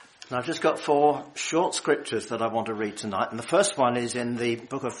And I've just got 4 short scriptures that I want to read tonight. And the first one is in the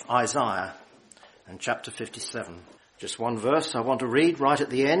book of Isaiah, in chapter 57. Just one verse I want to read right at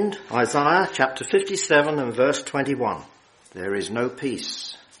the end. Isaiah chapter 57 and verse 21. There is no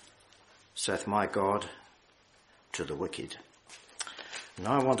peace, saith my God, to the wicked.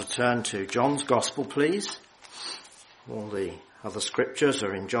 Now I want to turn to John's Gospel, please. All the other scriptures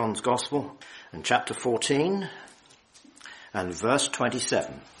are in John's Gospel, in chapter 14 and verse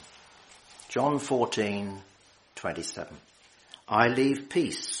 27. John 14:27. I leave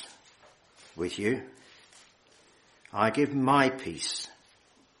peace with you. I give my peace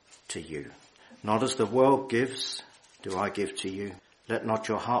to you. Not as the world gives, do I give to you. Let not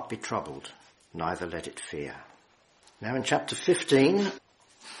your heart be troubled, neither let it fear. Now in chapter 15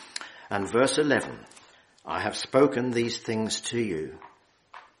 and verse 11. I have spoken these things to you,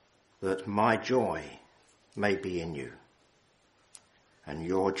 that my joy may be in you, and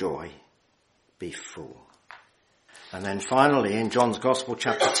your joy be full. And then finally in John's Gospel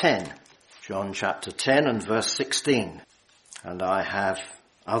chapter 10, John chapter 10 and verse 16. And I have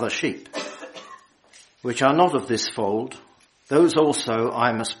other sheep, which are not of this fold, those also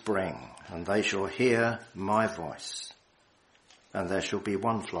I must bring, and they shall hear my voice. And there shall be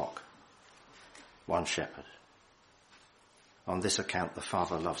one flock, one shepherd. On this account the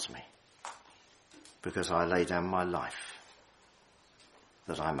Father loves me, because I lay down my life,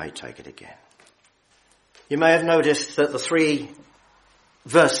 that I may take it again. You may have noticed that the 3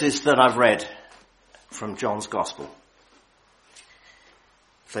 verses that I've read from John's Gospel,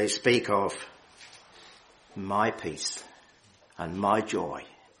 they speak of my peace and my joy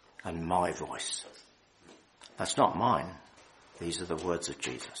and my voice. That's not mine. These are the words of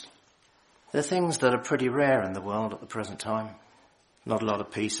Jesus. They're things that are pretty rare in the world at the present time. Not a lot of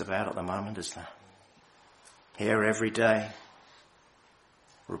peace about at the moment, is there? Here every day,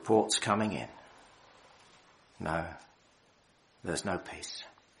 reports coming in. No, there's no peace.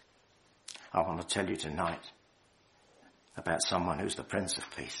 I want to tell you tonight about someone who's the Prince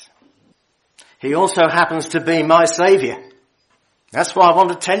of Peace. He also happens to be my Saviour. That's why I want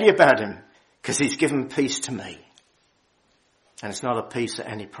to tell you about him, because he's given peace to me. And it's not a peace at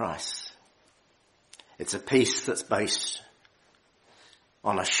any price. It's a peace that's based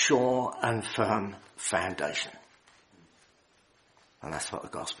on a sure and firm foundation. And that's what the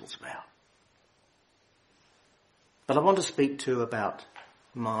gospel's about. But I want to speak too about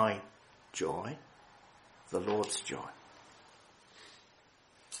my joy, the Lord's joy.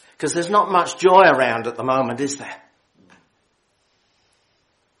 Because there's not much joy around at the moment, is there?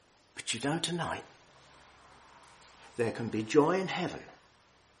 But you know, tonight, there can be joy in heaven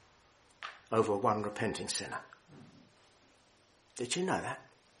over one repenting sinner. Did you know that?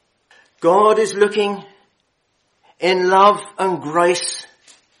 God is looking in love and grace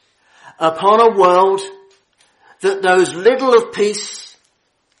upon a world that knows little of peace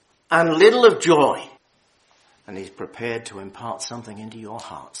and little of joy. And he's prepared to impart something into your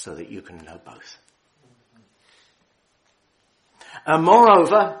heart so that you can know both. And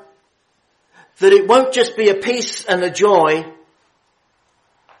moreover, that it won't just be a peace and a joy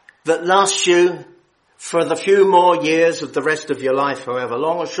that lasts you for the few more years of the rest of your life, however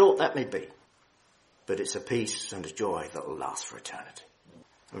long or short that may be. But it's a peace and a joy that will last for eternity.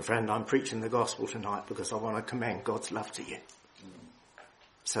 And friend, I'm preaching the gospel tonight because I want to commend God's love to you,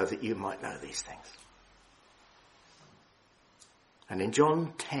 so that you might know these things. And in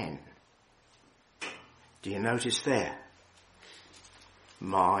John 10, do you notice there?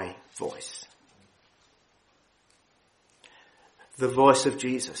 My voice. The voice of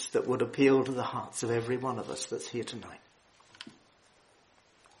Jesus that would appeal to the hearts of every one of us that's here tonight.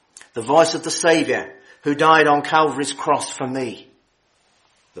 The voice of the Saviour who died on Calvary's cross for me.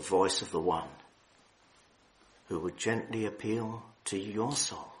 The voice of the one who would gently appeal to your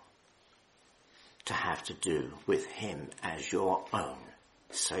soul to have to do with him as your own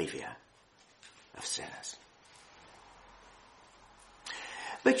Saviour of sinners.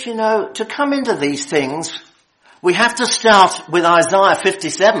 But you know, to come into these things, we have to start with Isaiah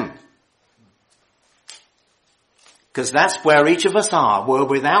 57. Because that's where each of us are. We're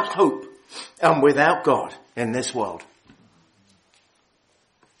without hope and without God in this world.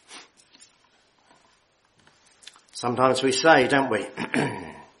 Sometimes we say, don't we,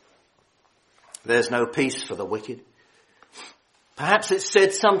 there's no peace for the wicked. Perhaps it's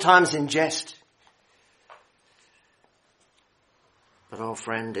said sometimes in jest. But oh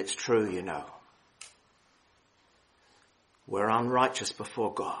friend, it's true, you know. We're unrighteous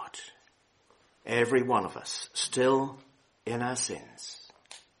before God. Every one of us still in our sins.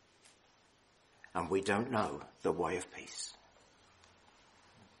 And we don't know the way of peace.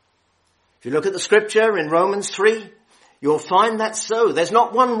 If you look at the scripture in Romans 3, you'll find that so. There's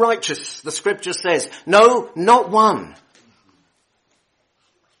not one righteous, the scripture says. No, not one.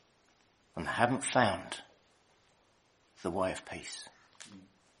 And haven't found the way of peace.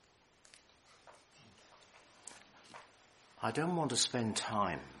 I don't want to spend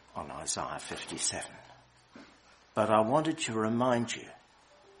time on Isaiah 57, but I wanted to remind you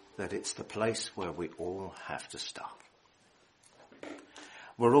that it's the place where we all have to start.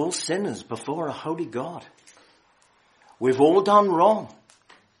 We're all sinners before a holy God. We've all done wrong.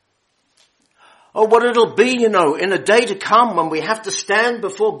 Oh, what it'll be, in a day to come when we have to stand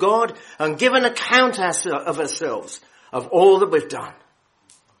before God and give an account of ourselves, of all that we've done.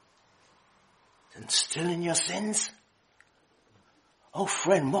 And still in your sins? Oh,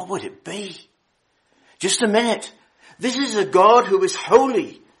 friend, what would it be? Just a minute. This is a God who is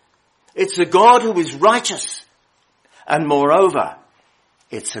holy. It's a God who is righteous. And moreover,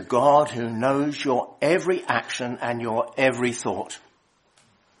 it's a God who knows your every action and your every thought.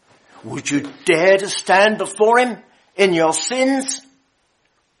 Would you dare to stand before him in your sins?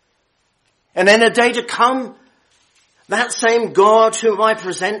 And in a day to come, that same God whom I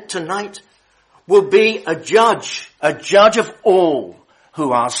present tonight will be a judge of all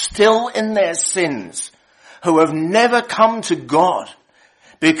who are still in their sins, who have never come to God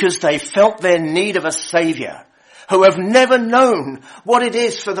because they felt their need of a Saviour, who have never known what it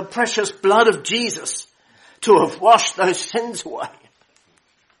is for the precious blood of Jesus to have washed those sins away.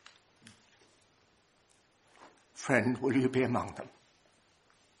 Friend, will you be among them?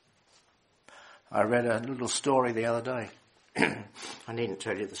 I read a little story the other day. I needn't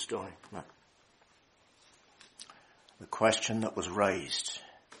tell you the story. No. The question that was raised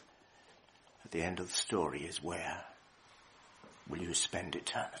at the end of the story is, where will you spend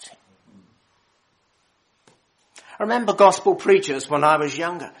eternity? I remember gospel preachers when I was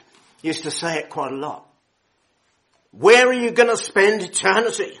younger used to say it quite a lot. Where are you going to spend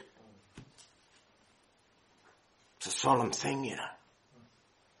eternity? It's a solemn thing, you know.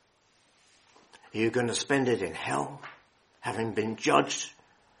 Are you going to spend it in hell, having been judged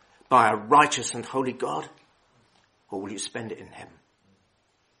by a righteous and holy God? Or will you spend it in heaven?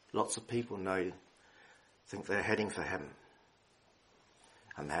 Lots of people think they're heading for heaven,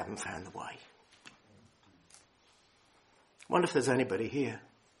 and they haven't found the way. I wonder if there's anybody here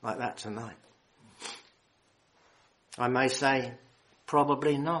like that tonight. I may say,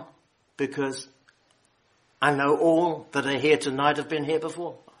 probably not, because I know all that are here tonight have been here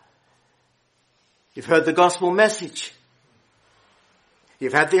before. You've heard the gospel message.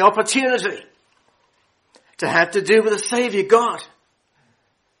 You've had the opportunity to have to do with a Saviour God.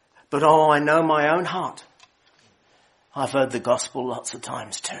 But I know my own heart. I've heard the gospel lots of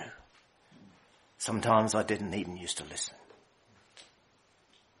times too. Sometimes I didn't even used to listen.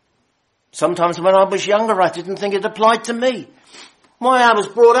 Sometimes when I was younger, I didn't think it applied to me. Why, I was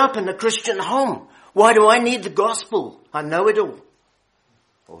brought up in a Christian home. Why do I need the gospel? I know it all.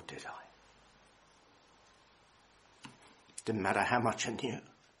 Or did I? Didn't matter how much I knew.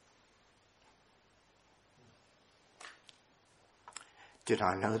 Did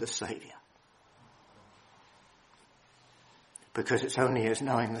I know the Saviour? Because it's only as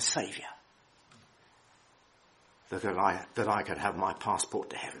knowing the Saviour that I could have my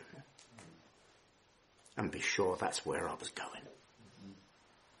passport to heaven and be sure that's where I was going.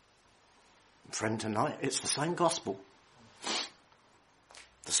 And friend, tonight it's the same gospel.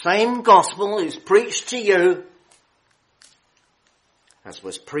 The same gospel is preached to you as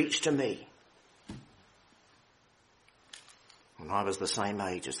was preached to me when I was the same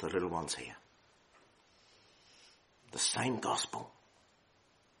age as the little ones here. The same gospel.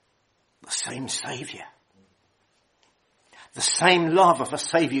 The same Saviour. The same love of a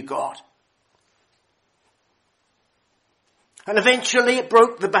Saviour God. And eventually it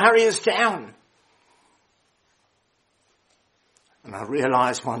broke the barriers down. And I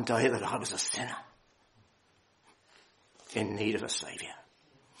realised one day that I was a sinner in need of a Saviour.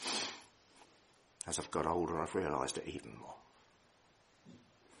 As I've got older, I've realised it even more.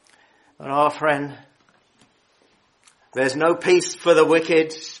 But our friend, there's no peace for the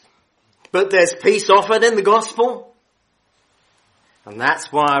wicked, but there's peace offered in the gospel. And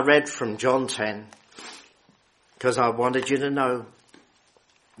that's why I read from John 10, because I wanted you to know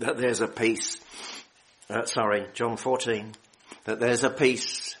that there's a peace. John 14, that there's a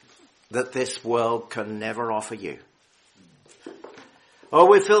peace that this world can never offer you. Oh,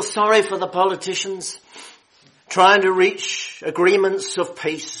 we feel sorry for the politicians trying to reach agreements of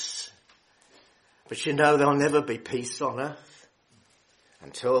peace. But you know there'll never be peace on earth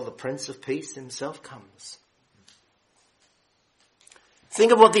until the Prince of Peace himself comes.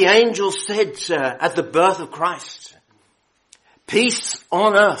 Think of what the angels said at the birth of Christ. Peace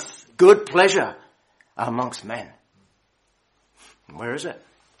on earth, good pleasure amongst men. And where is it?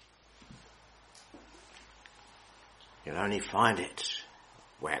 You'll only find it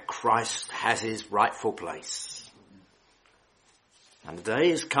where Christ has his rightful place. And the day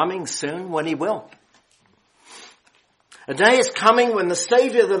is coming soon when he will. A day is coming when the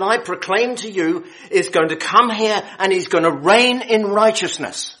Saviour that I proclaim to you is going to come here and he's going to reign in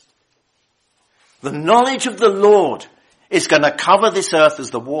righteousness. The knowledge of the Lord is going to cover this earth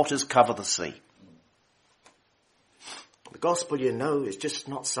as the waters cover the sea. The gospel, you know, is just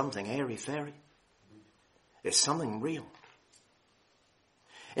not something airy-fairy. It's something real.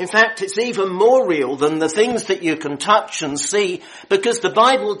 In fact, it's even more real than the things that you can touch and see, because the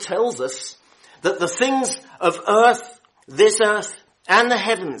Bible tells us that the things of earth, this earth, and the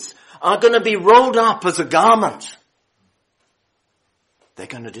heavens are going to be rolled up as a garment. They're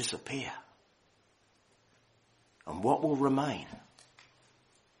going to disappear. And what will remain?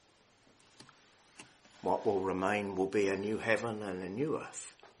 What will remain will be a new heaven and a new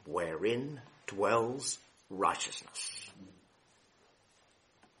earth, wherein dwells righteousness.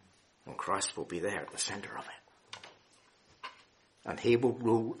 And Christ will be there at the center of it. And he will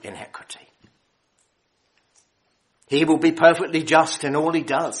rule in equity. He will be perfectly just in all he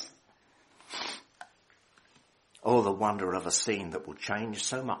does. Oh, the wonder of a scene that will change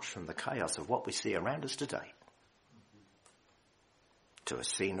so much from the chaos of what we see around us today to a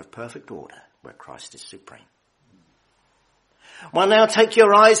scene of perfect order where Christ is supreme. Well, now take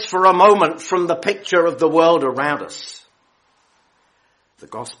your eyes for a moment from the picture of the world around us. The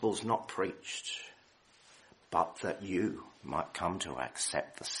gospel's not preached, but that you might come to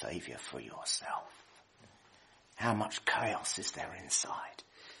accept the Saviour for yourself. How much chaos is there inside?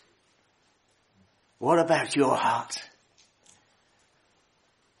 What about your heart?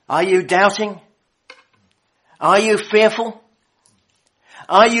 Are you doubting? Are you fearful?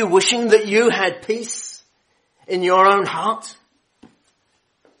 Are you wishing that you had peace in your own heart?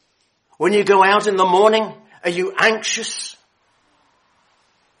 When you go out in the morning, are you anxious?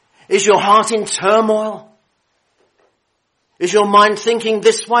 Is your heart in turmoil? Is your mind thinking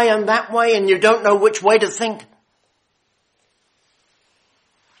this way and that way and you don't know which way to think?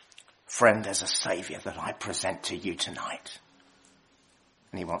 Friend, there's a Saviour that I present to you tonight.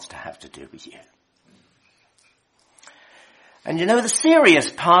 And he wants to have to do with you. And you know, the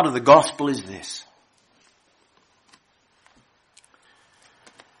serious part of the gospel is this.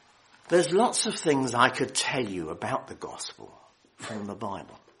 There's lots of things I could tell you about the gospel from the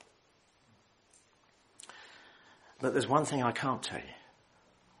Bible. But there's one thing I can't tell you.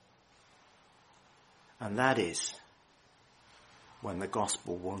 And that is when the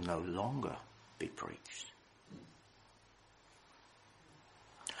gospel will no longer be preached.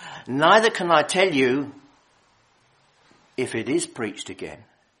 Neither can I tell you, if it is preached again,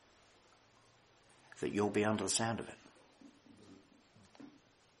 that you'll be under the sound of it.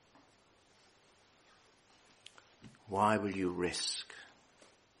 Why will you risk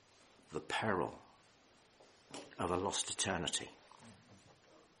the peril of a lost eternity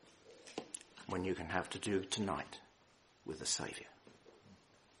when you can have to do tonight with the Saviour?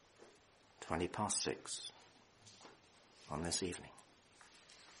 6:20 on this evening.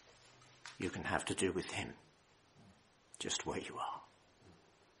 You can have to do with him just where you are.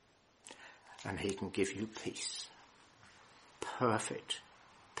 And he can give you peace. Perfect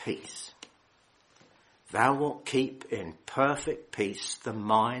peace. Thou wilt keep in perfect peace the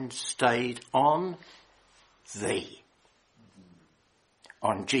mind stayed on thee.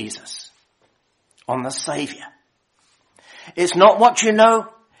 On Jesus. On the Saviour. It's not what you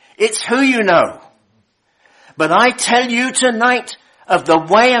know, it's who you know. But I tell you tonight of the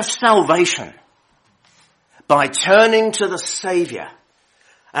way of salvation by turning to the Saviour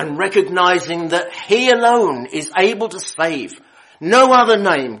and recognizing that he alone is able to save. No other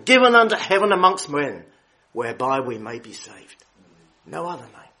name given under heaven amongst men whereby we may be saved. No other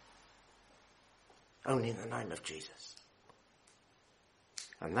name. Only the name of Jesus.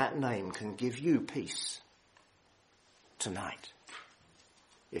 And that name can give you peace tonight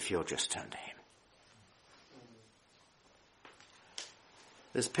if you'll just turn to him.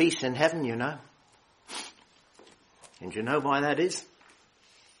 There's peace in heaven, you know. And you know why that is?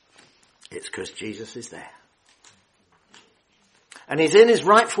 It's because Jesus is there. And he's in his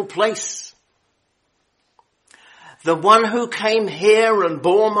rightful place. The one who came here and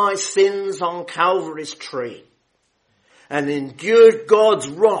bore my sins on Calvary's tree and endured God's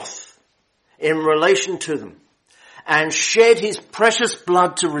wrath in relation to them and shed his precious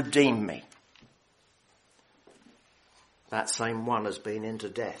blood to redeem me. that same one has been into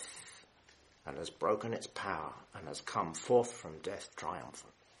death and has broken its power and has come forth from death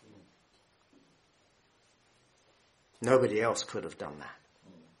triumphant. Nobody else could have done that.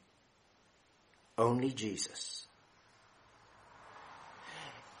 Only Jesus.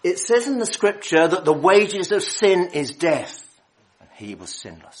 It says in the scripture that the wages of sin is death. And he was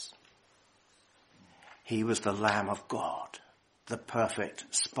sinless. He was the Lamb of God, the perfect,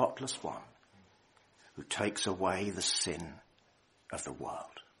 spotless one, who takes away the sin of the world.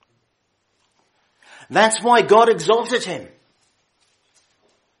 That's why God exalted him.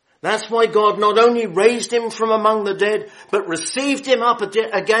 That's why God not only raised him from among the dead, but received him up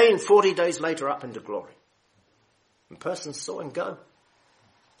again 40 days later up into glory. And persons saw him go.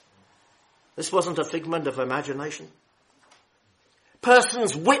 This wasn't a figment of imagination.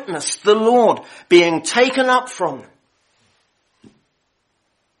 Persons witnessed the Lord being taken up from them.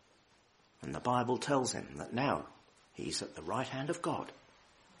 And the Bible tells him that now he's at the right hand of God.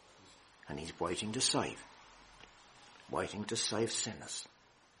 And he's waiting to save sinners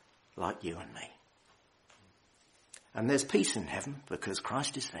like you and me. And there's peace in heaven because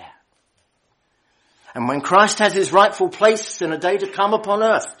Christ is there. And when Christ has his rightful place in a day to come upon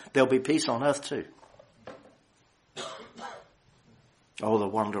earth, there'll be peace on earth too. Oh, the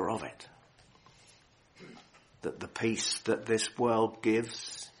wonder of it. That the peace that this world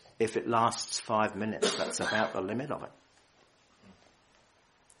gives, if it lasts 5 minutes, that's about the limit of it.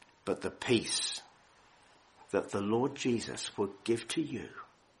 But the peace that the Lord Jesus would give to you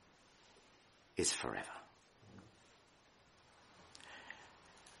is forever.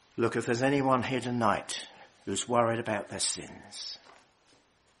 Look, if there's anyone here tonight who's worried about their sins,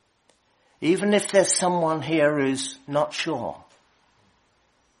 even if there's someone here who's not sure,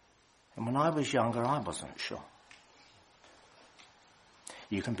 and when I was younger I wasn't sure,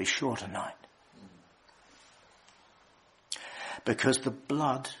 you can be sure tonight. Because the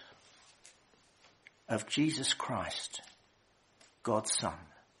blood of Jesus Christ, God's Son,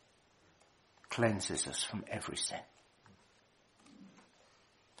 cleanses us from every sin.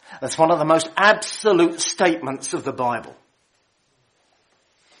 That's one of the most absolute statements of the Bible.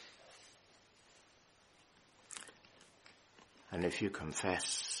 And if you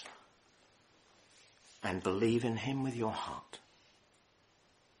confess and believe in him with your heart,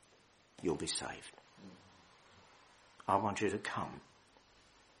 you'll be saved. I want you to come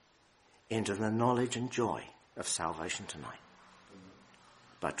into the knowledge and joy of salvation tonight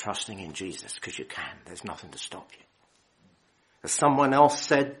by trusting in Jesus, because you can. There's nothing to stop you. As someone else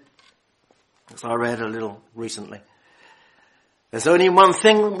said, as I read a little recently, there's only one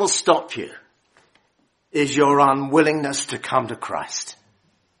thing that will stop you, is your unwillingness to come to Christ.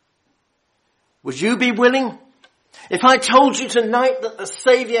 Would you be willing? If I told you tonight that the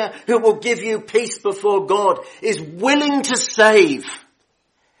Saviour who will give you peace before God is willing to save,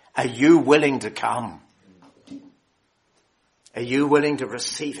 are you willing to come? Are you willing to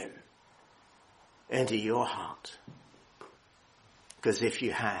receive him into your heart? Because if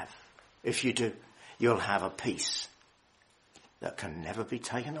you do, you'll have a peace that can never be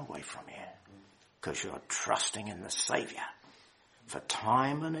taken away from you, because you're trusting in the Saviour for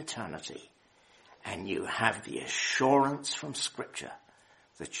time and eternity. And you have the assurance from Scripture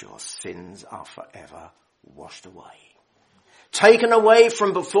that your sins are forever washed away. Taken away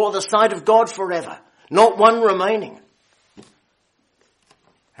from before the sight of God forever. Not one remaining.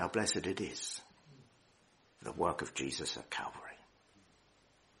 How blessed it is, the work of Jesus at Calvary.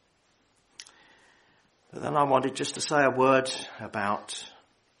 But then I wanted just to say a word about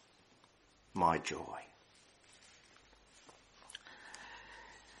my joy.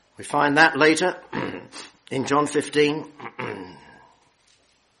 We find that later in John 15.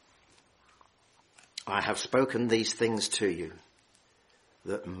 I have spoken these things to you,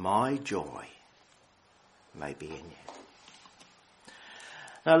 that my joy may be in you.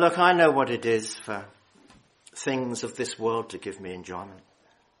 Now look, I know what it is for things of this world to give me enjoyment.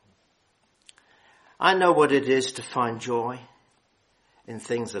 I know what it is to find joy in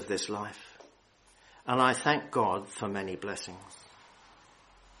things of this life. And I thank God for many blessings.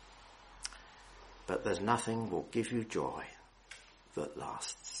 But there's nothing will give you joy that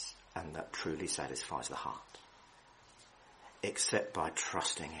lasts and that truly satisfies the heart, except by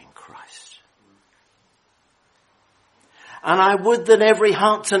trusting in Christ. And I would that every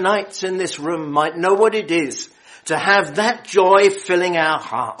heart tonight in this room might know what it is to have that joy filling our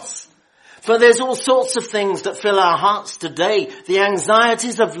hearts. For there's all sorts of things that fill our hearts today. The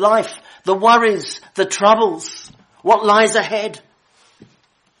anxieties of life, the worries, the troubles, what lies ahead.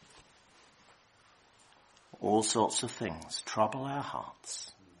 All sorts of things trouble our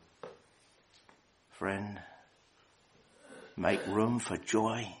hearts. Friend, make room for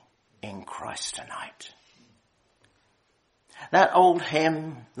joy in Christ tonight. That old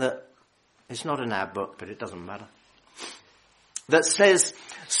hymn that, it's not in our book, but it doesn't matter, that says,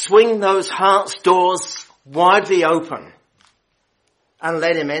 swing those heart's doors widely open and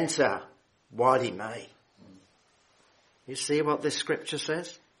let him enter wide he may. You see what this scripture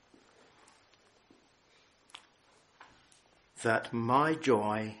says? That my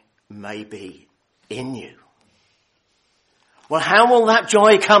joy may be in you. Well, how will that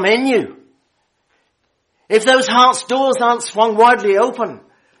joy come in you? If those heart's doors aren't swung widely open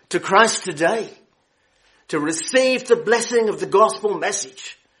to Christ today, to receive the blessing of the gospel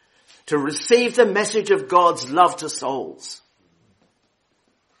message, to receive the message of God's love to souls,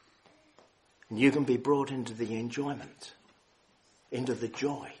 and you can be brought into the enjoyment, into the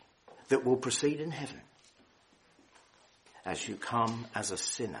joy that will proceed in heaven as you come as a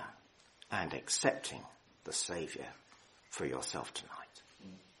sinner and accepting the Saviour for yourself tonight.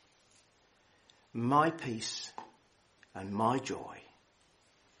 My peace and my joy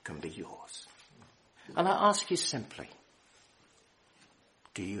can be yours. And I ask you simply,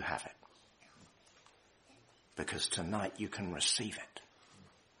 do you have it? Because tonight you can receive it.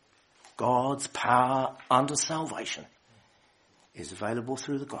 God's power unto salvation is available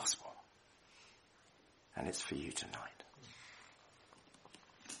through the gospel. And it's for you tonight.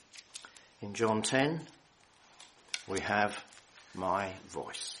 In John 10, we have my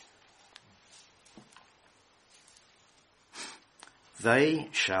voice. They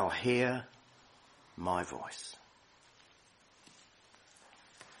shall hear my voice.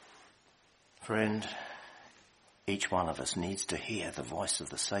 Friend, each one of us needs to hear the voice of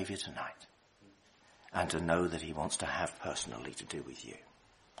the Saviour tonight and to know that he wants to have personally to do with you.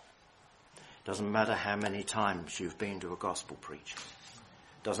 Doesn't matter how many times you've been to a gospel preacher.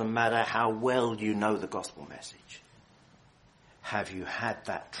 Doesn't matter how well you know the gospel message. Have you had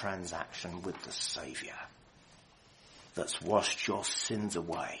that transaction with the Saviour that's washed your sins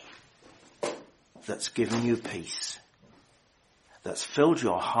away, that's given you peace, that's filled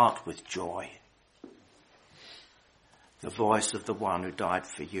your heart with joy? The voice of the one who died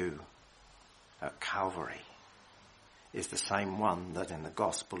for you at Calvary is the same one that in the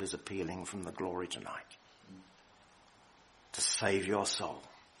gospel is appealing from the glory tonight to save your soul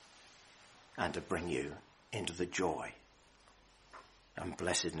and to bring you into the joy and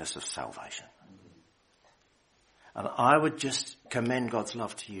blessedness of salvation. And I would just commend God's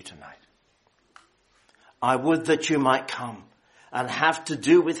love to you tonight. I would that you might come and have to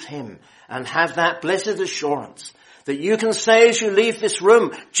do with him and have that blessed assurance that you can say as you leave this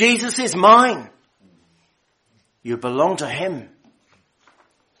room, Jesus is mine. You belong to him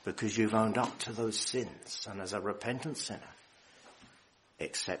because you've owned up to those sins and as a repentant sinner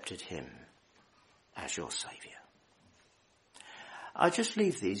accepted him as your Saviour. I just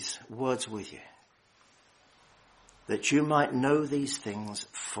leave these words with you that you might know these things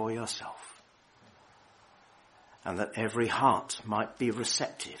for yourself and that every heart might be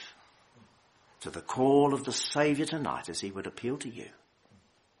receptive to the call of the Saviour tonight as he would appeal to you,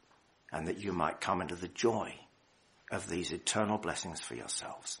 and that you might come into the joy of these eternal blessings for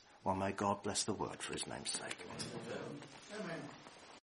yourselves. Well, may God bless the word for his name's sake.